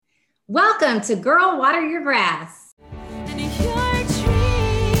Welcome to Girl Water Your Grass.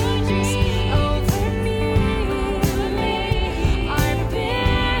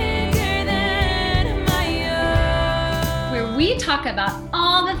 Where we talk about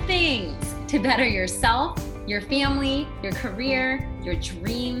all the things to better yourself, your family, your career, your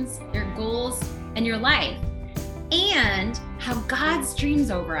dreams, your goals, and your life. And how God's dreams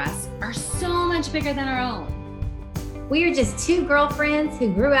over us are so much bigger than our own. We are just two girlfriends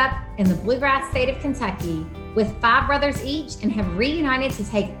who grew up in the bluegrass state of Kentucky with 5 brothers each and have reunited to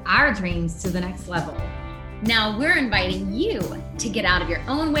take our dreams to the next level. Now we're inviting you to get out of your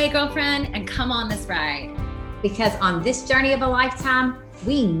own way, girlfriend, and come on this ride. Because on this journey of a lifetime,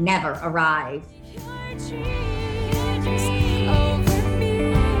 we never arrive.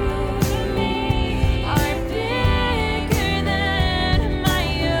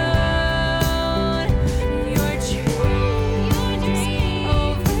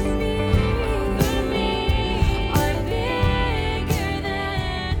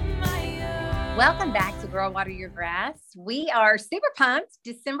 Welcome back to Girl Water Your Grass. We are super pumped.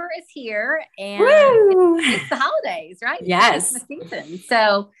 December is here and it's the holidays, right? Yes. It's Christmas season.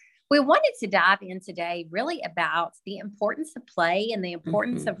 So we wanted to dive in today really about the importance of play and the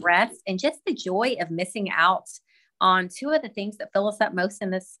importance of rest and just the joy of missing out on 2 of the things that fill us up most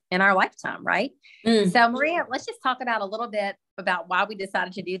in our lifetime, right? So Maria, let's just talk about a little bit about why we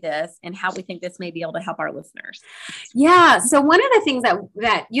decided to do this and how we think this may be able to help our listeners. Yeah. So one of the things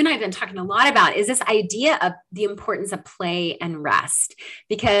that you and I have been talking a lot about is this idea of the importance of play and rest,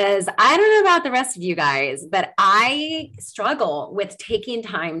 because I don't know about the rest of you guys, but I struggle with taking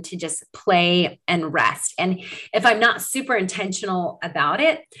time to just play and rest. And if I'm not super intentional about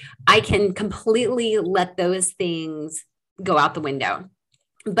it, I can completely let those things go out the window.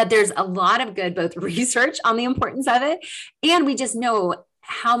 But there's a lot of good, both research on the importance of it, and we just know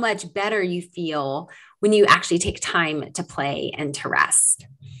how much better you feel when you actually take time to play and to rest.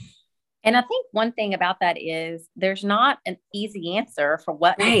 And I think one thing about that is there's not an easy answer for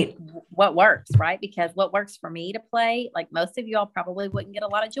what works, right? Because what works for me to play, like most of you all probably wouldn't get a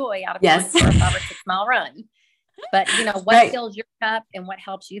lot of joy out of going for a 5 or 6 mile run. But what fills your cup and what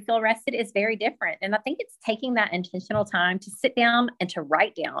helps you feel rested is very different. And I think it's taking that intentional time to sit down and to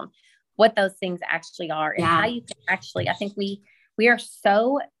write down what those things actually are and how you can actually, I think we are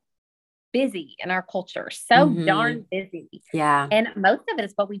so busy in our culture, so darn busy. Yeah. And most of it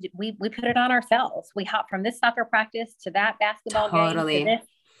is what we do. We put it on ourselves. We hop from this soccer practice to that basketball game to this,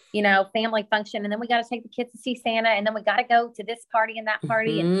 family function. And then we got to take the kids to see Santa. And then we got to go to this party and that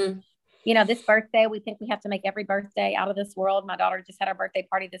party. And this birthday, we think we have to make every birthday out of this world. My daughter just had her birthday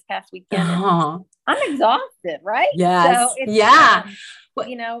party this past weekend. I'm exhausted, right? Yes. So it's,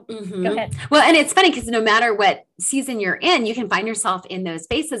 go ahead. Well, and it's funny because no matter what season you're in, you can find yourself in those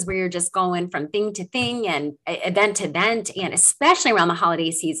spaces where you're just going from thing to thing and event to event, and especially around the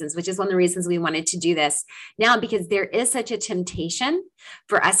holiday seasons, which is one of the reasons we wanted to do this now, because there is such a temptation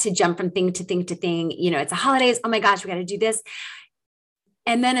for us to jump from thing to thing to thing. It's the holidays. Oh my gosh, we got to do this.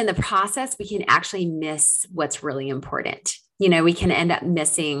 And then in the process, we can actually miss what's really important. We can end up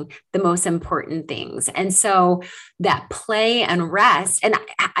missing the most important things. And so that play and rest, and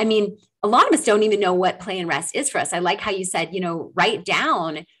I mean, a lot of us don't even know what play and rest is for us. I like how you said, write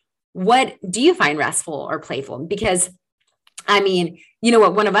down, what do you find restful or playful? Because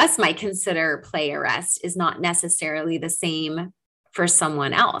what one of us might consider play or rest is not necessarily the same for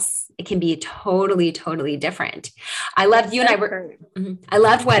someone else. It can be totally, totally different. I loved you and I were, I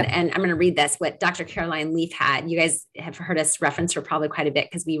loved and I'm going to read this, what Dr. Caroline Leaf had. You guys have heard us reference her probably quite a bit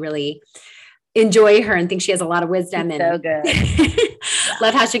because we really enjoy her and think she has a lot of wisdom. She's and so good.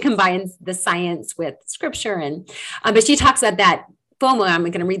 Love how she combines the science with scripture. But she talks about that FOMO. I'm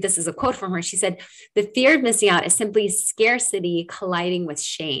going to read this as a quote from her. She said, "The fear of missing out is simply scarcity colliding with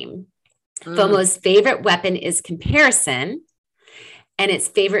shame. FOMO's favorite weapon is comparison, and its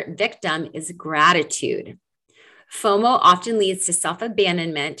favorite victim is gratitude. FOMO often leads to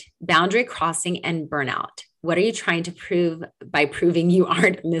self-abandonment, boundary crossing, and burnout. What are you trying to prove by proving you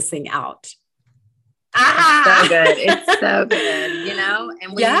aren't missing out?" It's so good. It's so good,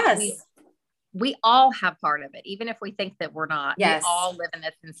 and we all have part of it, even if we think that we're not. Yes. We all live in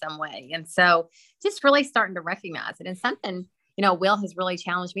this in some way. And so just really starting to recognize it. And something, Will has really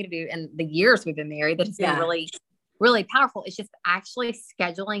challenged me to do in the years we've been married that has been really, really powerful. It's just actually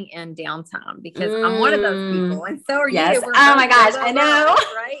scheduling in downtime, because I'm one of those people. And so are you. Oh my gosh, I know.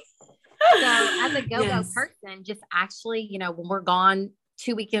 Right. So as a go-go person, just actually, when we're gone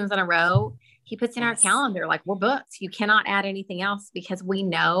 2 weekends in a row, he puts in our calendar, like we're booked. You cannot add anything else because we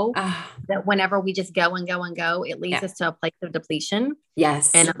know that whenever we just go and go and go, it leads us to a place of depletion.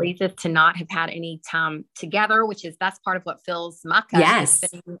 Yes. And it leads us to not have had any time together, that's part of what fills my cup. Yes.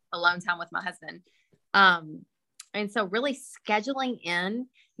 Spending alone time with my husband. And so really scheduling in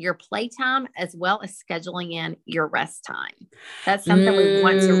your playtime as well as scheduling in your rest time. That's something we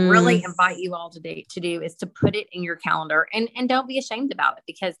want to really invite you all to do is to put it in your calendar and don't be ashamed about it,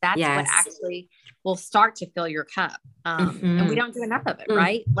 because that's what actually will start to fill your cup. And we don't do enough of it,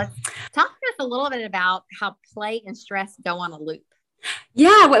 right? Let's talk to us a little bit about how play and stress go on a loop.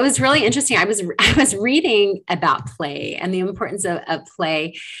 Yeah, what was really interesting, I was reading about play and the importance of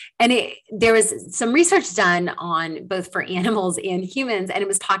play, and there was some research done on both for animals and humans, and it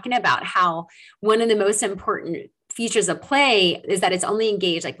was talking about how one of the most important features of play is that it's only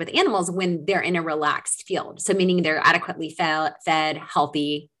engaged, like with animals, when they're in a relaxed field. So meaning they're adequately fed,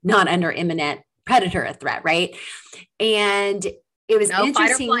 healthy, not under imminent predator threat, right? And it was interesting.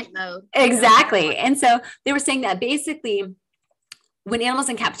 Fight or flight mode. Exactly. And so they were saying that basically, when animals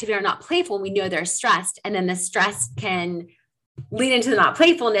in captivity are not playful, we know they're stressed, and then the stress can lead into the not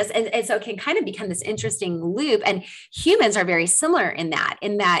playfulness. And so it can kind of become this interesting loop. And humans are very similar in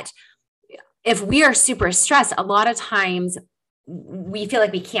that if we are super stressed, a lot of times we feel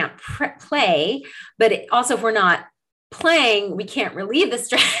like we can't play, but also if we're not playing, we can't relieve the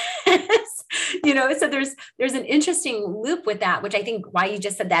stress. So there's an interesting loop with that, which I think why you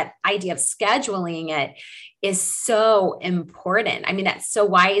just said that idea of scheduling it is so important. I mean, that's so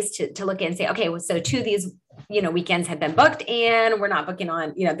wise to look at and say, okay, well, so 2 of these, weekends have been booked and we're not booking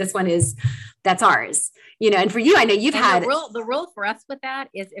on, this one that's ours, and for you, I know you've had the rule for us with that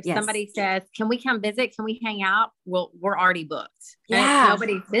is if somebody says, can we come visit? Can we hang out? Well, we're already booked. Yeah. And it's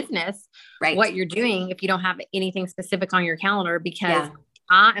nobody's business what you're doing if you don't have anything specific on your calendar, because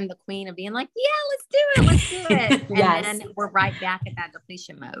I am the queen of being like, let's do it. And then we're right back at that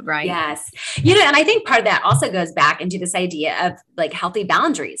depletion mode, right? Yes. And I think part of that also goes back into this idea of like healthy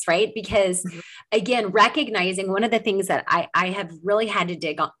boundaries, right? Because again, recognizing one of the things that I have really had to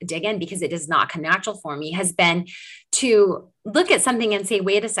dig in, because it does not come natural for me, has been to look at something and say,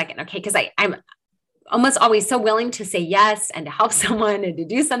 wait a second. Okay. Because I'm almost always so willing to say yes and to help someone and to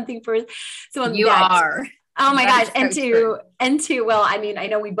do something for someone. You are. Oh my gosh. Well, I mean, I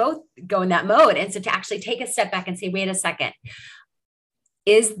know we both go in that mode. And so to actually take a step back and say, wait a second,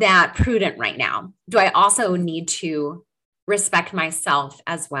 is that prudent right now? Do I also need to respect myself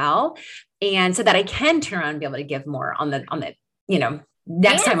as well? And so that I can turn around and be able to give more on the,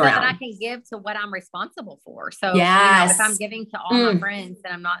 next time around. That I can give to what I'm responsible for. So if I'm giving to all my friends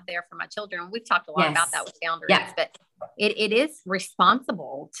and I'm not there for my children, we've talked a lot about that with boundaries, but it is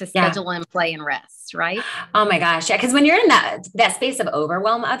responsible to schedule and play and rest, right? Oh my gosh. Yeah. Cause when you're in that space of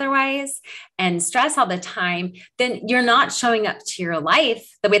overwhelm otherwise and stress all the time, then you're not showing up to your life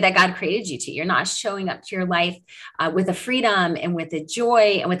the way that God created you to. You're not showing up to your life with a freedom and with a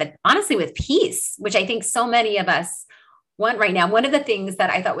joy and honestly, with peace, which I think so many of us want right now. One of the things that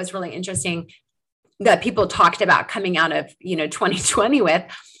I thought was really interesting that people talked about coming out of, 2020 with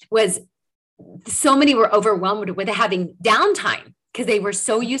was so many were overwhelmed with having downtime because they were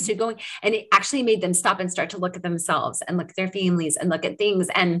so used to going, and it actually made them stop and start to look at themselves and look at their families and look at things.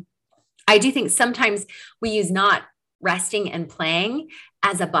 And I do think sometimes we use not resting and playing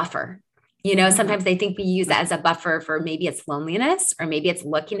as a buffer. Sometimes they think we use it as a buffer for maybe it's loneliness or maybe it's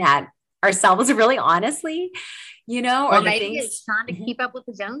looking at ourselves really honestly, or maybe it's trying to keep up with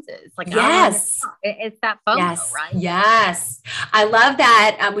the Joneses. Like, it's that FOMO, right? Yes. I love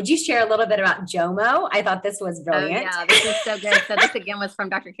that. Would you share a little bit about JOMO? I thought this was brilliant. Oh, yeah, this is so good. So this again was from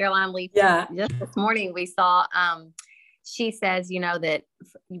Dr. Caroline Leaf. Yeah. Just this morning we saw, she says, that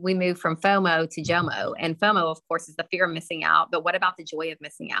we moved from FOMO to JOMO, and FOMO, of course, is the fear of missing out. But what about the joy of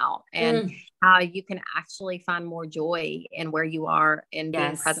missing out, and how you can actually find more joy in where you are and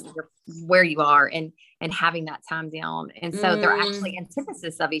being present where you are and having that time down. And so they're actually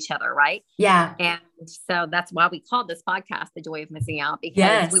antithesis of each other, right? Yeah. And so that's why we called this podcast The Joy of Missing Out,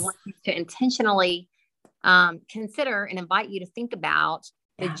 because we want you to intentionally consider and invite you to think about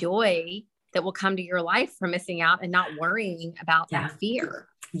the joy that will come to your life from missing out and not worrying about that fear.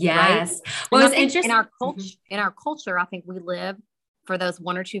 Yes. Right? Well, it's interesting. In our culture, I think we live for those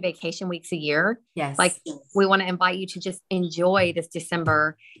 1 or 2 vacation weeks a year. Yes. Like we want to invite you to just enjoy this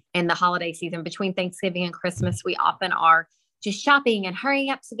December and the holiday season between Thanksgiving and Christmas. We often are just shopping and hurrying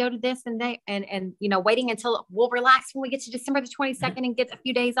up to go to this and they, and, you know, waiting until we'll relax when we get to December the 22nd and get a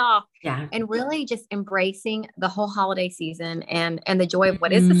few days off. Yeah. And really just embracing the whole holiday season and the joy of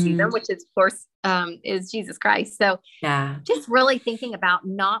what is the season, which is, of course, is Jesus Christ. So just really thinking about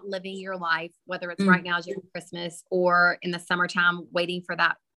not living your life, whether it's right now during Christmas or in the summertime, waiting for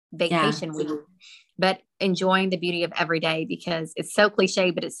that vacation week, but enjoying the beauty of every day, because it's so cliche,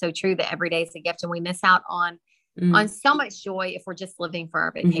 but it's so true that every day is a gift, and we miss out on so much joy if we're just living for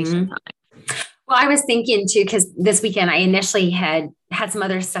our vacation time. Well, I was thinking too, because this weekend I initially had some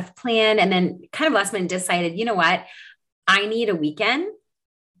other stuff planned, and then kind of last minute decided, you know what, I need a weekend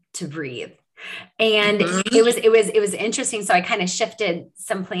to breathe. And it was interesting. So I kind of shifted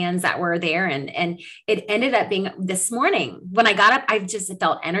some plans that were there, and it ended up being this morning when I got up, I just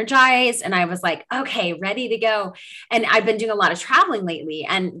felt energized, and I was like, okay, ready to go. And I've been doing a lot of traveling lately,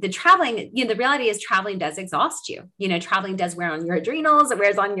 and the traveling, you know, the reality is traveling does exhaust you. You know, traveling does wear on your adrenals, it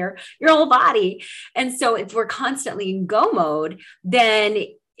wears on your whole body. And so if we're constantly in go mode, then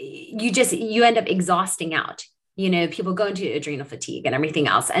you end up exhausting out. You know, people go into adrenal fatigue and everything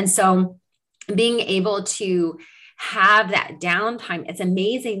else. And so being able to have that downtime, it's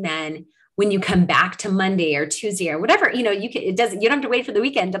amazing then when you come back to Monday or Tuesday or whatever, you know, you don't have to wait for the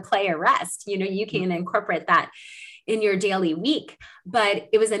weekend to play or rest. You know, you can incorporate that in your daily week. But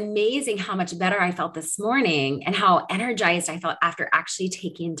it was amazing how much better I felt this morning and how energized I felt after actually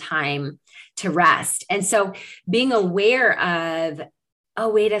taking time to rest. And so being aware of, oh,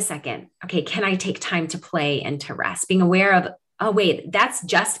 wait a second. Okay. Can I take time to play and to rest? Being aware of, oh, wait, that's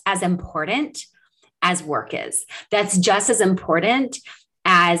just as important as work is. That's just as important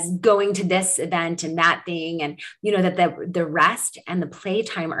as going to this event and that thing. And, you know, that the rest and the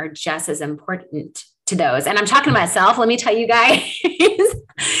playtime are just as important to those. And I'm talking to myself. Let me tell you guys,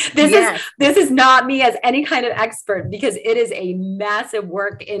 this is not me as any kind of expert, because it is a massive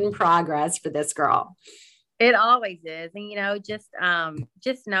work in progress for this girl. It always is. And, you know,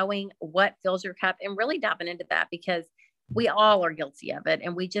 just knowing what fills your cup and really diving into that, because we all are guilty of it.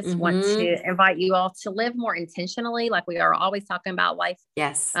 And we just want to invite you all to live more intentionally. Like we are always talking about life.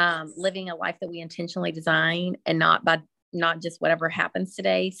 Yes. Living a life that we intentionally design, and not just whatever happens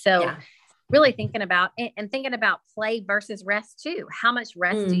today. So really thinking about play versus rest too. How much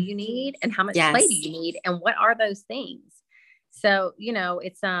rest do you need, and how much play do you need? And what are those things? So, you know,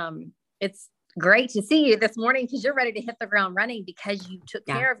 it's great to see you this morning, because you're ready to hit the ground running, because you took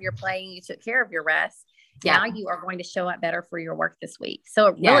care of your play and you took care of your rest. Now you are going to show up better for your work this week. So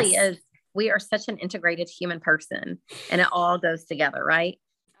it really is, we are such an integrated human person, and it all goes together, right?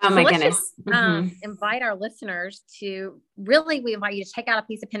 Oh my goodness. Invite our listeners to we invite you to take out a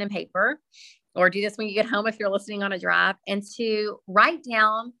piece of pen and paper, or do this when you get home if you're listening on a drive, and to write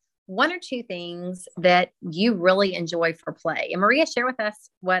down one or two things that you really enjoy for play. And Maria, share with us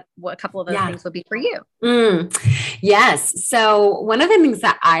what a couple of those things would be for you. Yes. So one of the things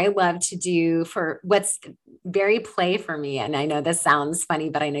that I love to do for what's very play for me, and I know this sounds funny,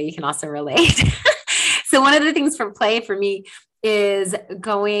 but I know you can also relate. So one of the things for play for me is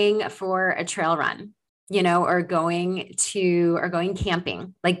going for a trail run, you know, or going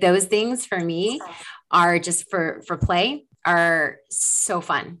camping. Like those things for me are just for play, are so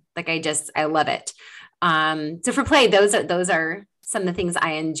fun. Like I love it. So for play, those are some of the things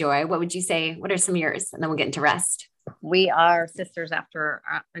I enjoy. What would you say? What are some of yours? And then we'll get into rest. We are sisters after,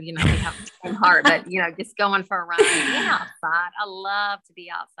 you know, we have the same heart, but, you know, just going for a run, being outside. I love to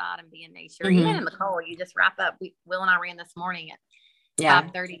be outside and be in nature. Even in the cold, you just wrap up. Will and I ran this morning at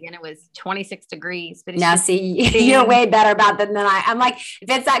 5:30 and it was 26 degrees. But now see, you're way better about that than I'm like, if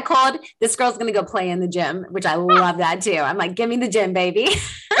it's that cold, this girl's going to go play in the gym, which I love that too. I'm like, give me the gym, baby.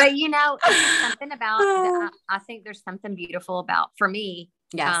 But you know, something about, I think there's something beautiful about, for me,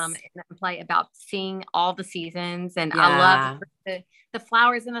 and play about seeing all the seasons. And I love the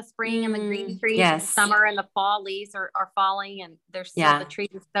flowers in the spring and the green trees in the summer, and the fall leaves are falling, and there's still the trees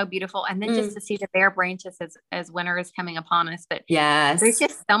are so beautiful. And then just to see the bare branches as winter is coming upon us. But there's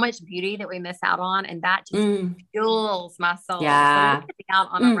just so much beauty that we miss out on. And that just fuels my soul. Yeah. So we're out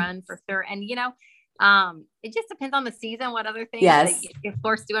on a run for sure. And, you know, it just depends on the season, what other things, like, of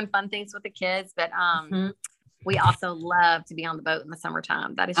course, doing fun things with the kids, but, we also love to be on the boat in the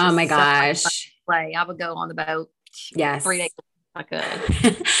summertime. That is just oh my gosh. Play. I would go on the boat 3 days if I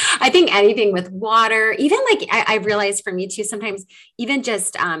could. I think anything with water, even like I realized for me too, sometimes even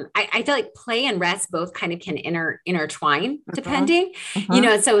just I feel like play and rest both kind of can intertwine depending, you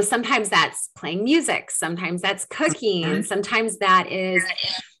know, so sometimes that's playing music, sometimes that's cooking, sometimes that is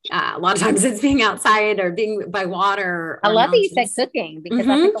a lot of times it's being outside or being by water. I love that you said cooking, because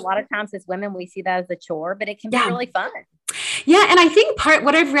I think a lot of times as women, we see that as a chore, but it can be really fun. Yeah. And I think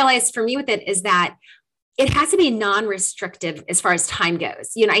what I've realized for me with it is that it has to be non-restrictive as far as time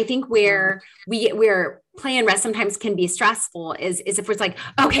goes. I think where play and rest sometimes can be stressful is if it's like,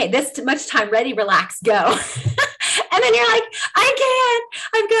 okay, this much time, ready, relax, go. And then you're like,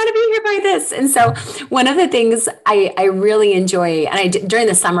 I've got to be here by this. And so one of the things I really enjoy, and during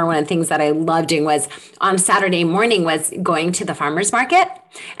the summer, one of the things that I loved doing was on Saturday morning was going to the farmer's market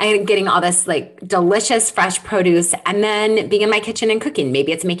and getting all this like delicious fresh produce and then being in my kitchen and cooking.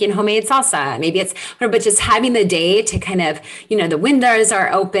 Maybe it's making homemade salsa, maybe it's, but just having the day to kind of, the windows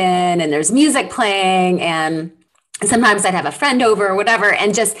are open and there's music playing, and sometimes I'd have a friend over or whatever.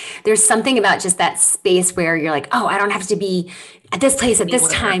 And just, there's something about just that space where you're like, oh, I don't have to be at this place at this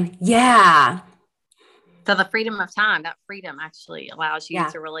time. Yeah. So the freedom of time, that freedom actually allows you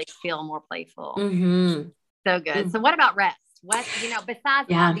to really feel more playful. Mm-hmm. So good. Mm-hmm. So what about rest? What, besides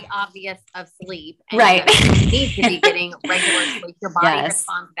the obvious of sleep, and right. You need to be getting regular sleep. Your body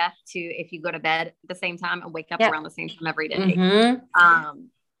responds best to if you go to bed at the same time and wake up around the same time every day. Mm-hmm.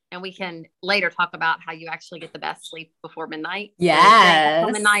 And we can later talk about how you actually get the best sleep before midnight. Yes.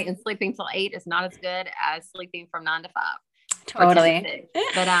 Until midnight and sleeping till 8 is not as good as sleeping from 9 to 5. Totally.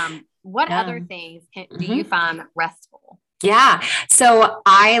 But what other things do you find restful? Yeah. So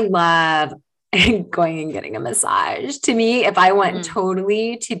I love going and getting a massage. To me, if I want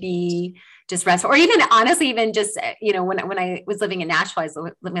totally to be just restful, or even honestly, even just, when I was living in Nashville, I was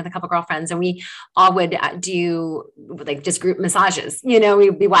living with a couple of girlfriends and we all would do like just group massages,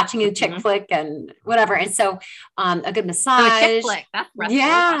 we'd be watching a chick flick and whatever. And so, a good massage. So a chick flick, that's restful.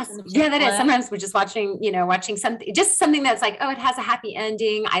 Yeah, that is. Sometimes we're just watching something that's like, oh, it has a happy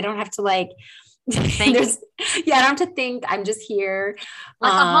ending. I don't have to like, I don't have to think. I'm just here.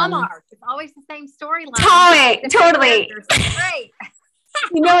 Like a Hallmark. It's always the same storyline. Totally. Great.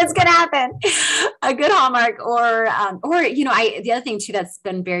 It's going to happen. A good Hallmark or the other thing too, that's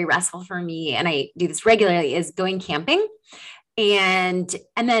been very restful for me, and I do this regularly, is going camping and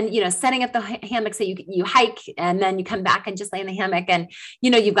then, setting up the hammock. So you hike and then you come back and just lay in the hammock and,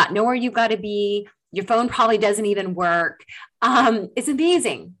 you've got nowhere you've got to be. Your phone probably doesn't even work. It's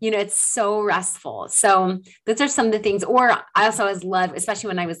amazing. It's so restful. So those are some of the things. Or I also always love, especially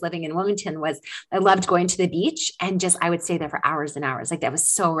when I was living in Wilmington, I loved going to the beach and I would stay there for hours and hours. Like that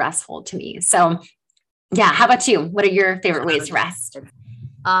was so restful to me. So yeah. How about you? What are your favorite ways to rest?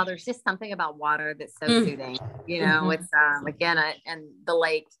 There's just something about water that's so soothing. It's again, and the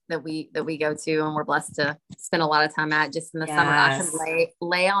lake that we go to, and we're blessed to spend a lot of time at. Just in the summer, I can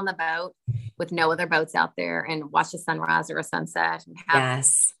lay on the boat with no other boats out there and watch a sunrise or a sunset, and have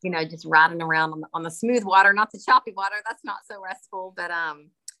just riding around on the smooth water, not the choppy water. That's not so restful, but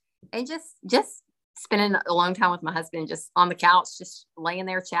and just spending a long time with my husband, just on the couch, just laying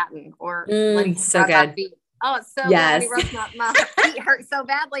there chatting, or letting so good. Oh, it's so good. My feet hurt so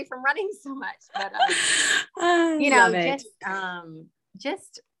badly from running so much. But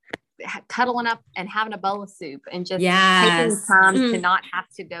just cuddling up and having a bowl of soup and just taking time to not have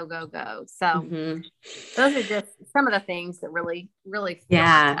to go. So those are just some of the things that really, really feel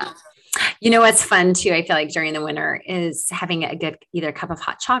like that. What's fun too, I feel like during the winter, is having a good either a cup of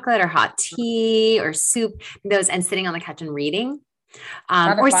hot chocolate or hot tea or soup, and sitting on the couch and reading.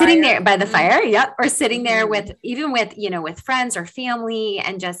 Or sitting there by the fire. Yep. Or sitting there with friends or family.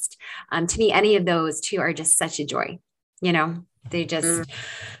 And just, to me, any of those two are just such a joy. They just,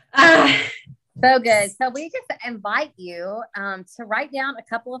 so good. So we just invite you, to write down a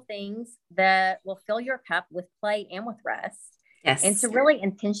couple of things that will fill your cup with play and with rest. Yes. And to really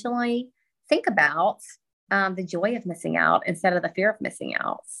intentionally think about, the joy of missing out instead of the fear of missing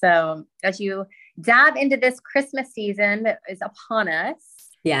out. So as you dive into this Christmas season that is upon us,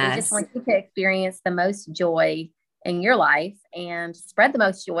 we just want you to experience the most joy in your life and spread the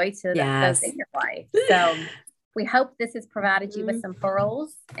most joy to those in your life. So we hope this has provided you with some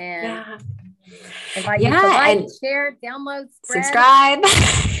pearls, and invite you to like, share, download, subscribe.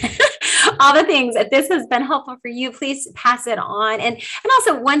 All the things. If this has been helpful for you, please pass it on. And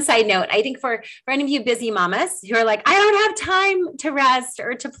also, one side note, I think for any of you busy mamas who are like, I don't have time to rest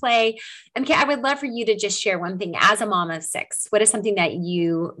or to play, I would love for you to just share one thing as a mom of 6. What is something that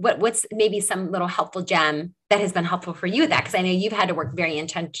what's maybe some little helpful gem that has been helpful for you with that? Because I know you've had to work very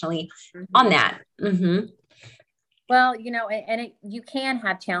intentionally on that. Mm-hmm. Well, you can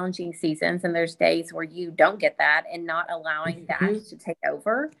have challenging seasons, and there's days where you don't get that, and not allowing that to take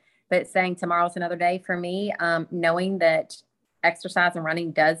over. But saying tomorrow's another day for me, knowing that exercise and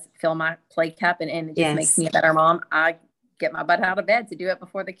running does fill my play cup, and it just makes me a better mom. I get my butt out of bed to do it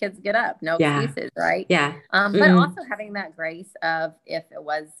before the kids get up. No excuses, right? Yeah. But also having that grace of, if it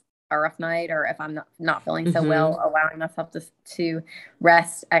was a rough night, or if I'm not feeling so well, allowing myself to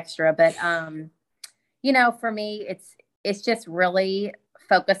rest extra. But, you know, for me, it's just really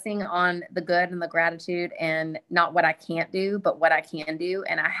focusing on the good and the gratitude, and not what I can't do, but what I can do.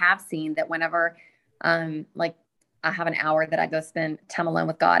 And I have seen that whenever, like, I have an hour that I go spend time alone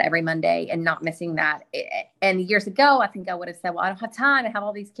with God every Monday, and not missing that. And years ago, I think I would have said, well, I don't have time, I have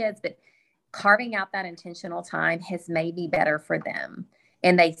all these kids, but carving out that intentional time has made me better for them.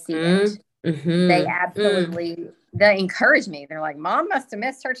 And they see it. They absolutely, they encourage me. They're like, Mom must have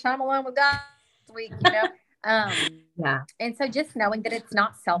missed her time alone with God this week, you know? Yeah. And so just knowing that it's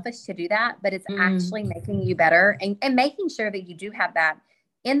not selfish to do that, but it's actually making you better, and making sure that you do have that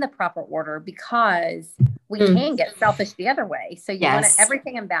in the proper order, because we can get selfish the other way. So you want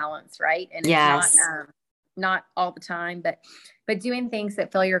everything in balance, right? And it's not all the time, but doing things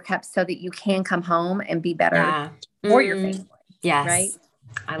that fill your cup so that you can come home and be better for your family. Yes. Right.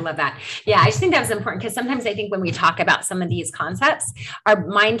 I love that. Yeah. I just think that was important, because sometimes I think when we talk about some of these concepts, our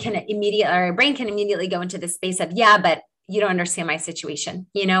brain can immediately go into the space of, but you don't understand my situation.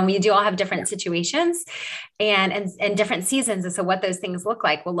 You know, we do all have different situations and different seasons. And so what those things look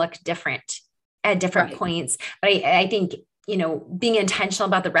like will look different at different points. But I think, you know, being intentional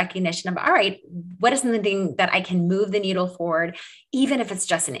about the recognition of, all right, what is something that I can move the needle forward, even if it's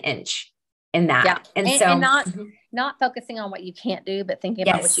just an inch in that. Yeah. And not focusing on what you can't do, but thinking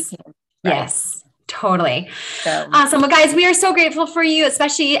about what you can. Right? Yes. Totally. Awesome. Well, guys, we are so grateful for you,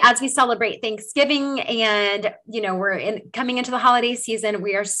 especially as we celebrate Thanksgiving, and, you know, we're coming into the holiday season.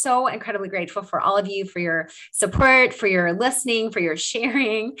 We are so incredibly grateful for all of you, for your support, for your listening, for your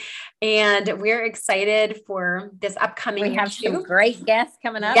sharing. And we're excited for this upcoming. We have some great guests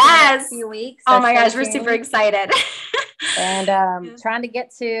coming up. Yes. In the next few weeks. So oh my gosh. We're super excited. And trying to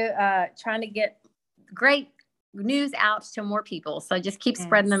get great news out to more people. So just keep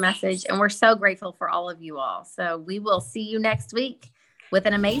spreading the message. And we're so grateful for all of you all. So we will see you next week with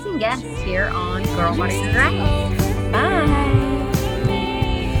an amazing guest here on Girl What Are You Doing?